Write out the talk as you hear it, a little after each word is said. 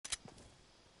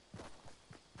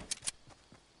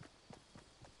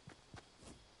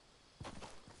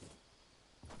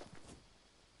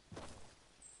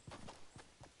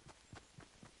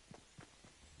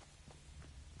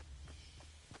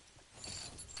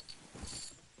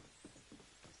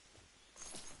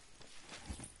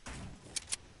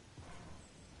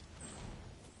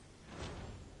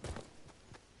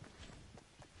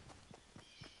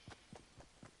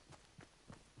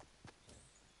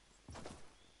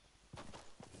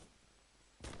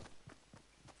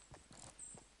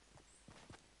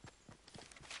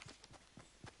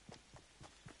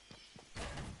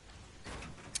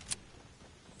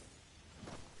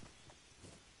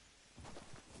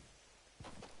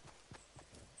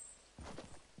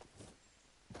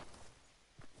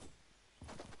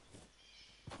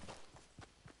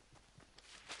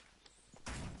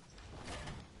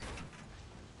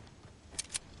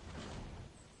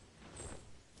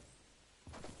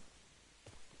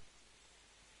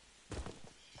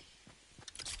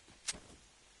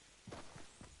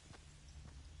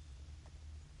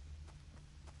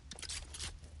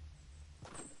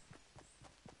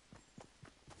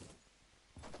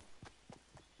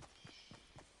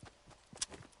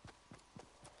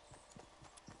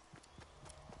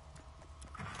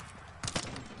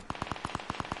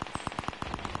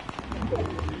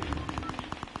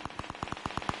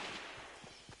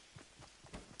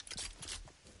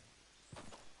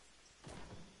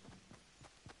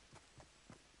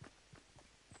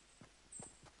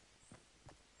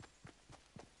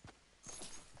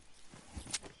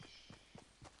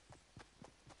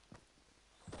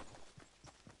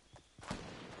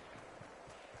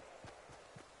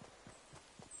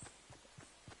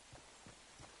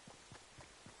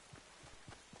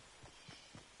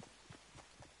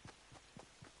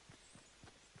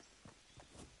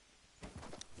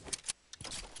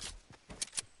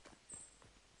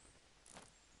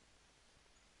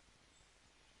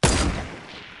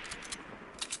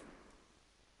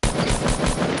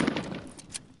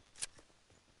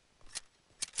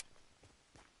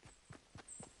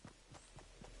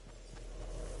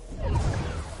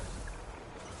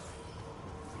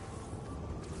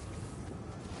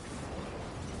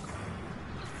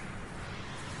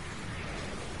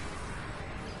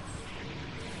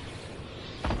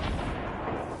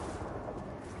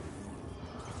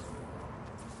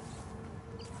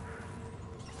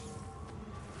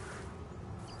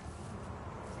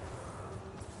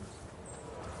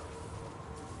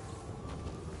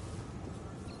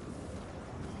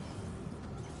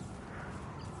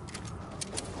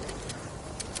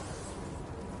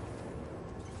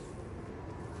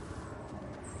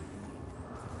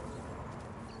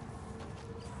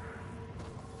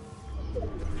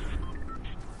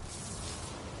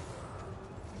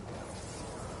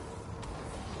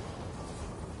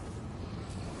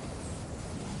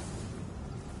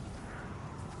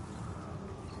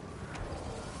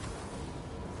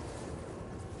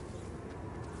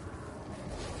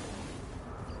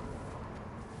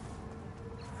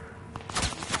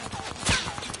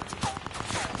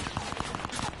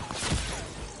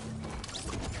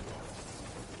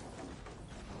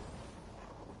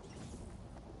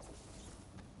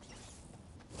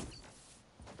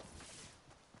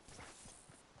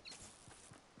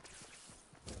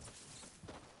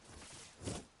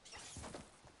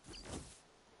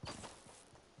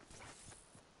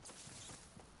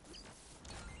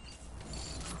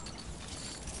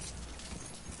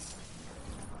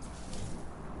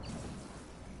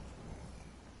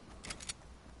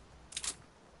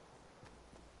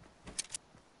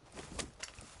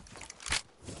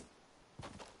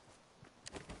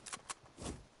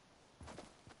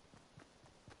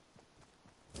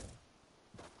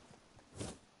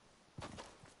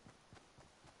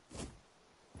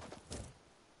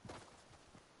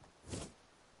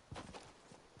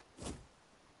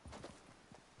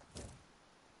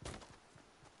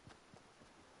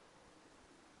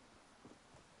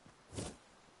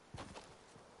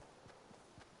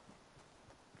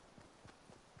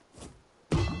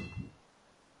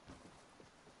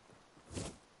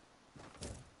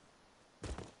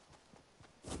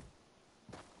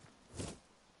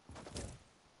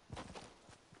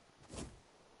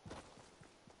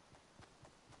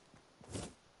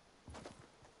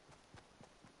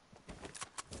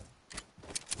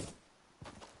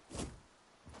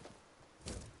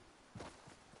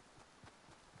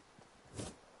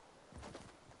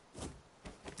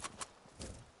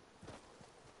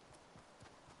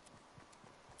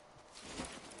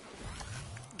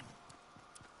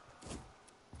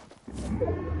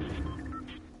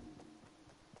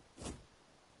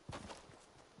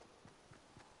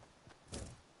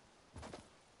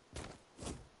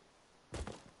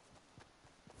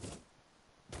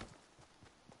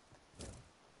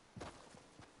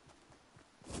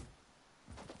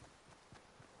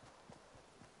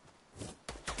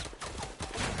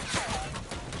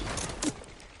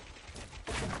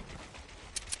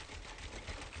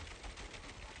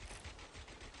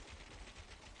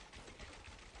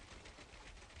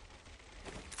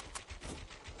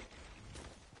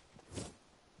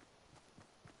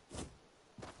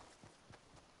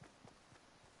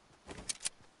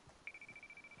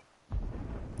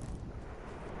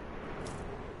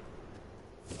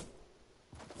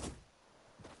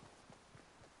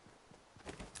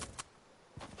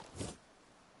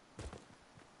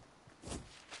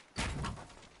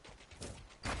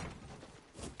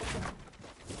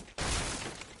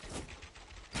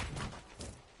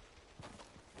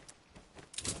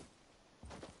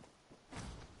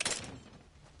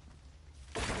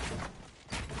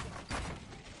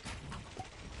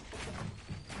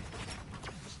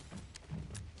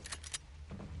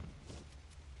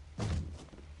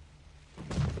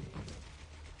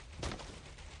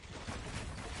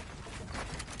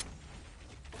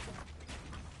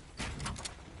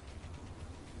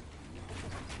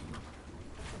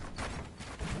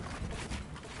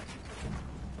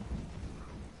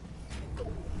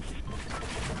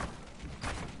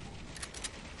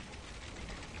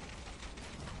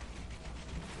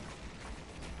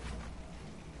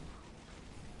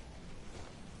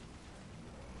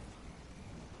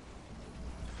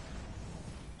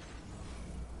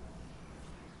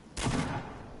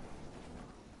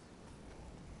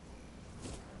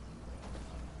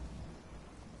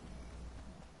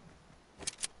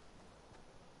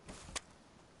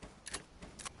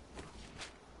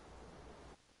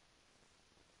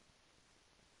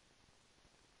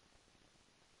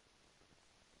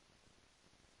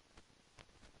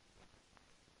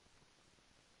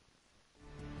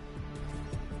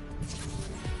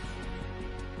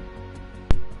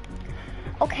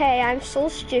Okay, I'm so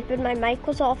stupid. My mic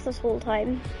was off this whole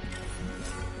time.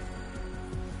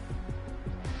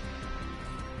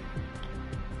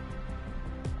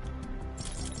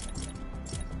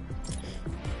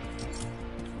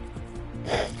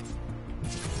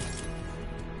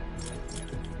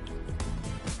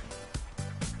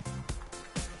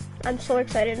 I'm so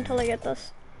excited until I get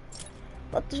this.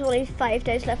 But there's only 5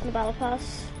 days left in the battle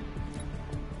pass.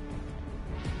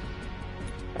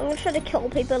 I'm gonna try to kill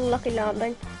people in Lucky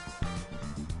Landing.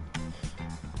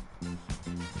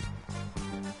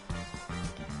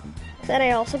 Then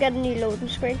I also get a new loading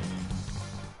screen.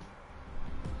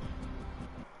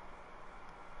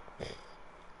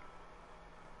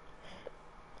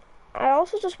 I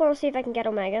also just want to see if I can get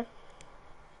Omega.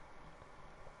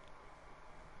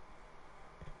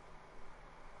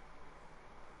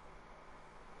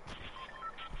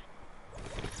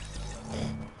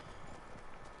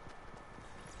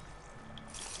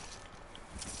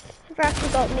 I've actually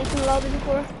gotten these in the lobby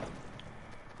before.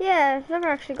 Yeah, I've never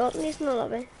actually gotten these in the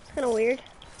lobby. It's kind of weird.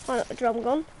 Oh, a drum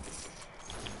gun.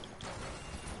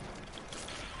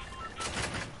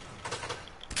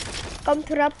 Come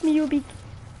trap me, you big.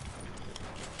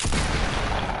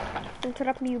 Come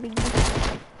trap me, you big.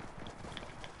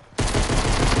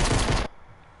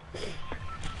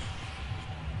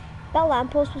 That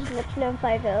lamppost was literally on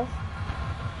 5 health.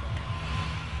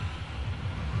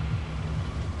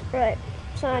 Right,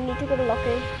 so I need to go to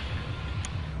Lucky.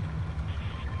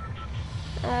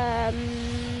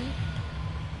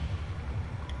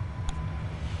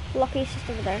 Lucky's just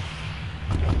over there.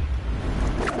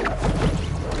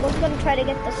 I'm also gonna try to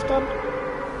get this done.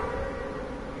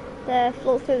 The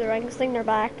float through the rings thing, they're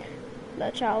back.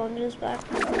 The challenge is back.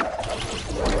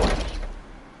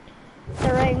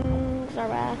 The rings are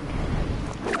back.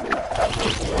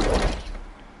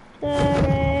 The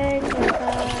rings are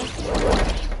back.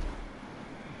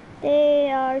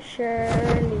 They are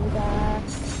surely back.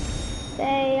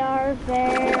 They are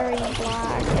very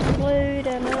black and blue.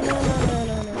 Da, na, na, na, na,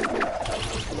 na, na.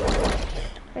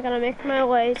 I'm gonna make my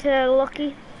way to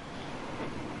Lucky.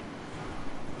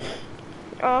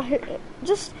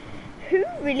 Who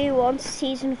really wants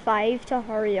season 5 to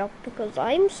hurry up? Because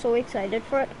I'm so excited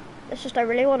for it. It's just I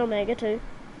really want Omega too.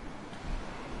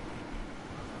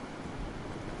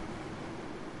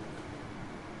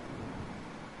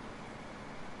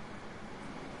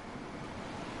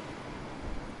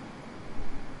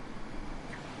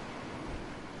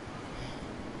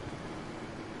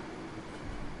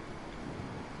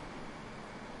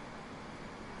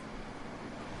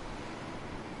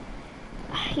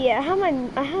 Yeah,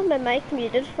 I had my mic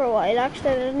muted for a while.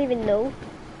 Actually, I didn't even know.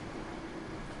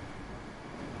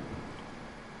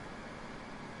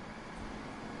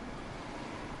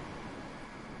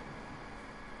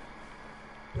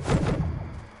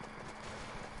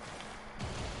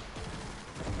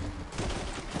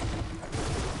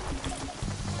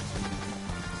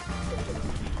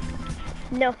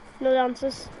 No, no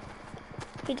dances.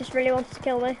 He just really wants to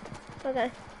kill me.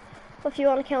 Okay. Well, if you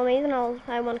want to kill me, then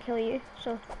I want to kill you.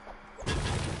 So,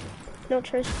 no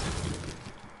truce.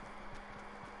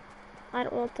 I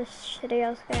don't want this shitty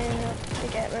ass guy to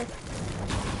get me.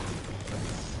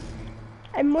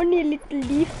 I'm only a little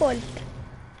default.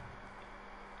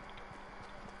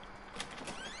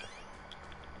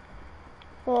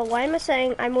 Well, why am I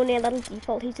saying I'm only a little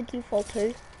default? He's a default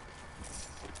too.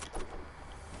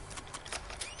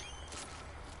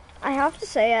 I have to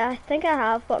say, I think I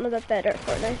have gotten a bit better at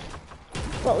Fortnite.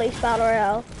 Well, at least Battle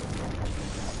Royale.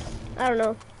 I don't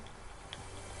know.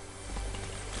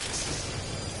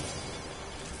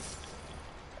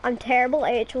 I'm terrible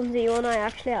at H1Z1. I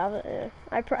actually have it.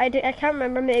 I can't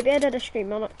remember. Maybe I did a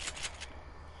stream on it.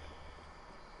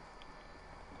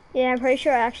 Yeah, I'm pretty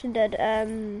sure I actually did.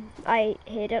 I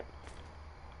hate it.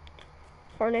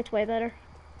 Fortnite's way better.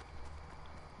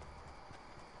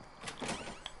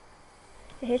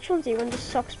 The H1Z1 just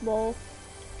sucks ball.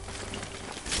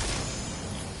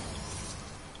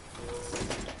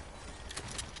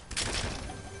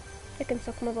 It can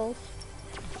suck my balls.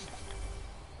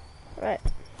 Right.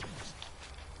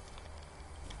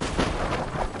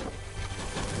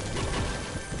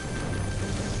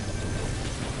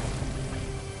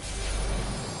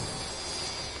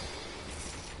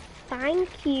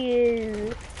 Thank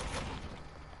you.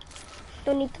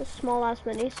 Don't need those small ass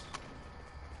minis.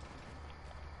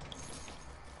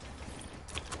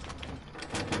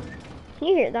 Can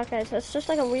you hear that, guys? It's just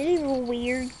like a really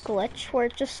weird glitch where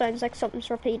it just sounds like something's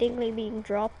repeatedly being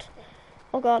dropped.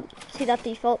 Oh god, see that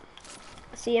default?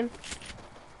 I see him.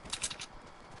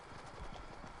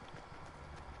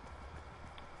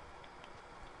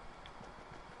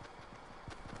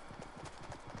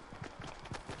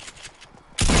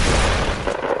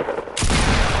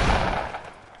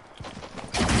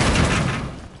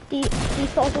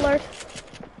 Default alert.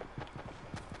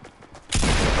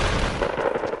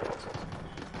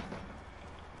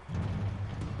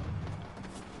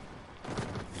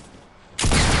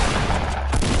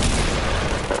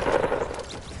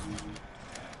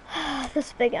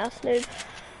 This big ass noob.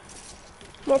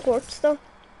 More ports though.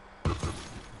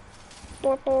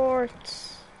 More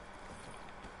ports.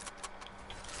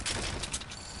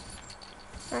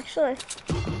 Actually,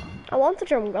 I want the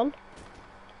drum gun.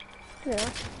 Yeah.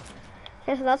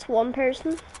 Okay, so that's one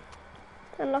person.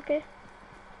 Unlucky.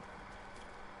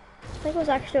 I think it was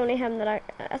actually only him that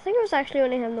I think it was actually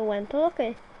only him that went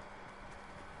lucky.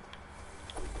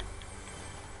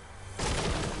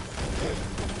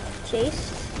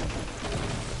 Chased.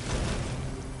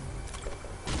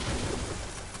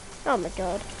 Oh my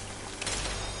god.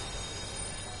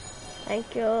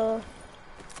 Thank you.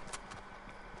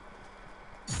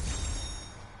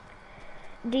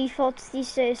 Defaults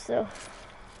these days though.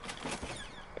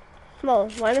 Well,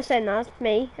 why am I saying that?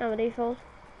 Me, I'm a default.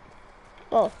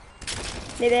 Well,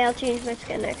 maybe I'll change my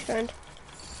skin next round.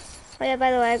 Oh yeah,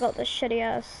 by the way, I got this shitty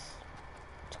ass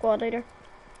squad leader.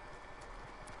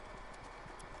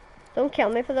 Don't kill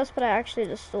me for this, but I actually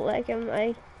just don't like him.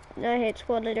 I hate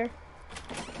squad leader.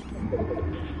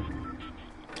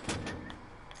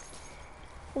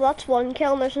 Well, that's one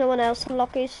kill and there's no one else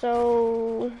unlucky,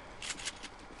 so...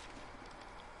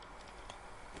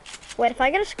 Wait, if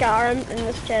I get a scar in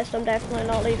this chest, I'm definitely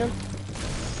not leaving.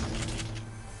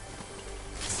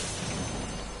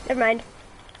 Never mind.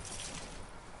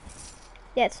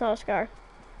 Yeah, it's not a scar.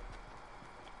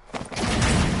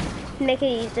 Make it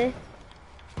easy.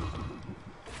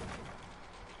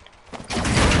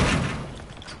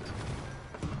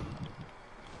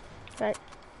 Right.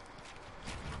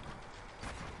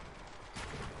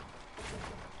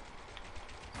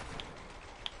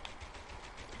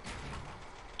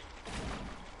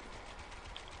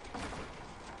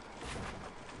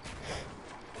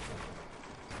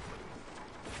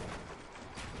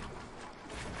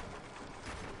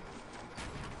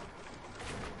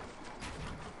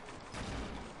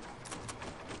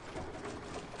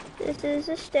 This is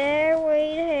a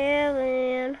stairway to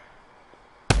heaven.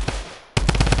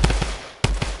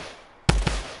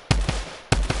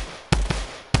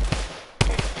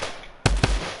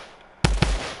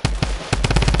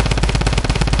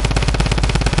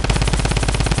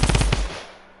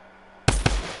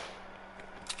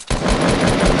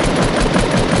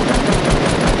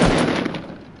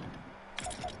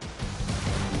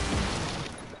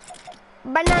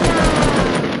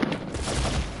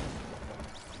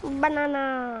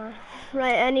 Banana.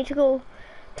 Right, I need to go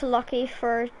to Lucky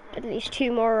for at least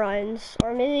 2 more rounds,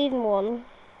 or maybe even 1.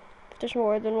 If there's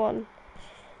more than 1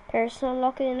 person on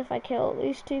Lucky, and if I kill at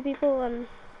least 2 people, then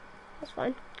that's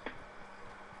fine.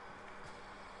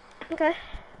 Okay.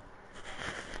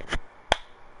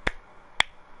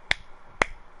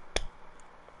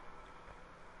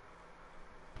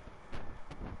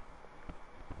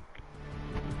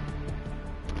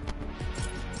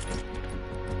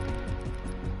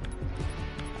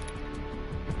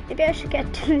 Maybe I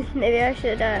should maybe I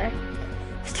should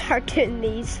start doing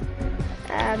these.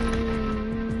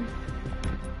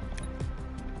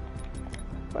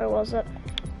 Where was it?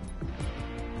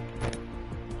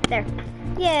 There.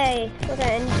 Yay!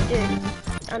 Okay, I need to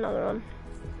do another one.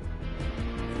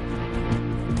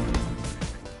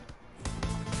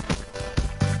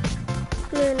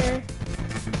 Luna.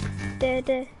 Da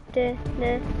da da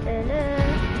na na na.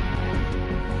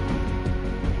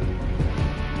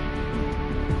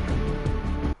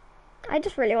 I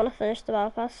just really want to finish the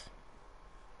battle pass.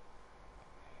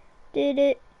 Did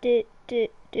it.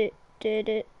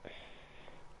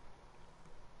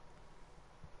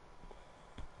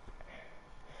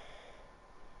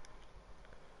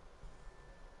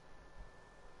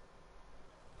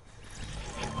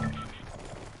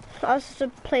 Oh, it's just a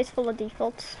place full of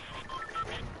defaults.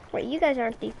 Wait, you guys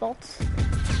aren't defaults.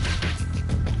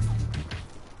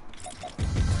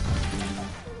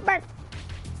 But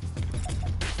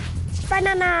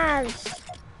bananas!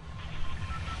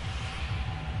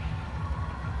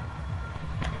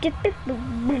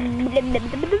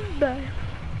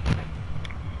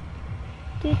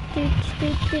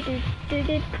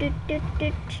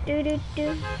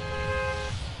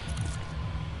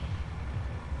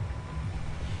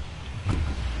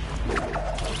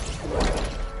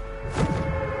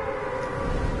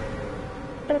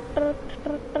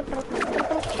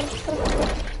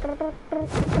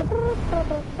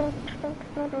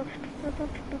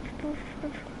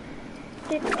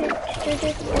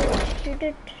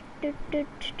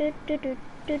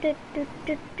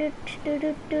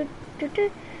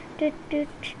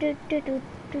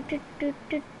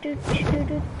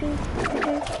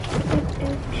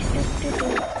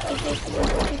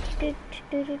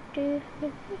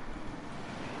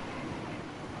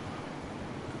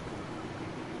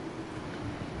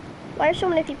 Why are so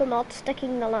many people not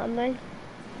sticking the landing?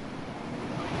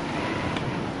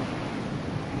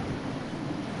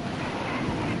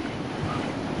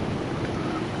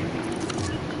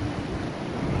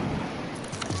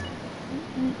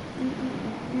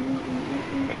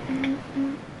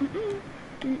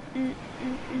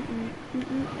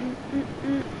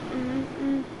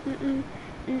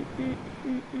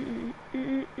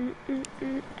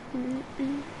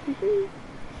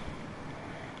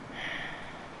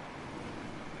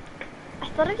 I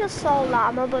thought I just saw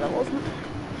llama, but it wasn't.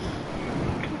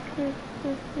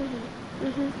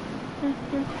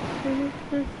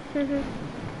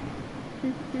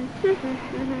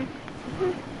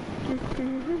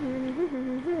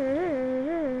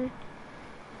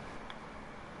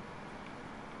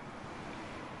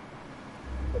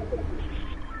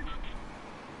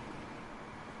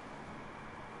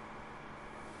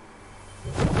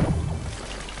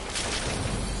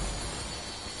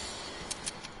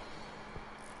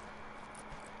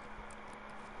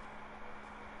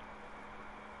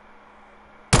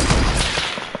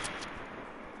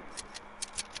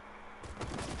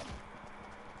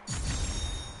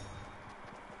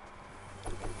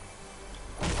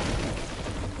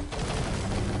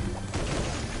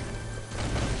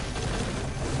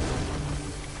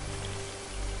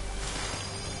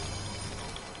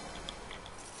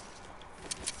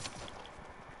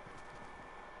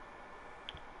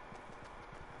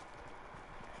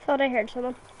 Thought I heard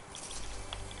someone.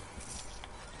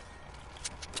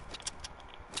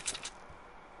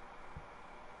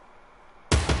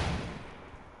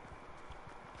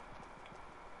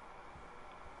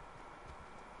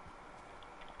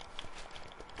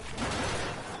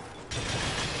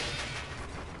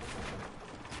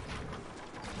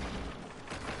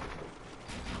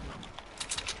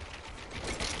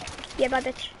 Yeah, bye,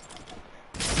 bitch.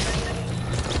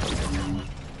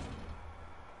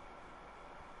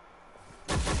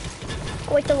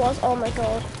 Oh, wait, there was. Oh my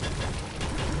god.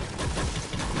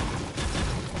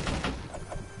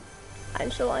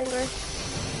 I'm so angry.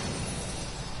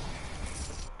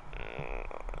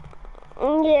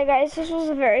 Yeah, guys, this was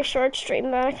a very short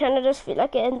stream, but I kind of just feel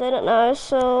like ending it now.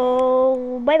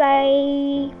 So, bye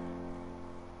bye.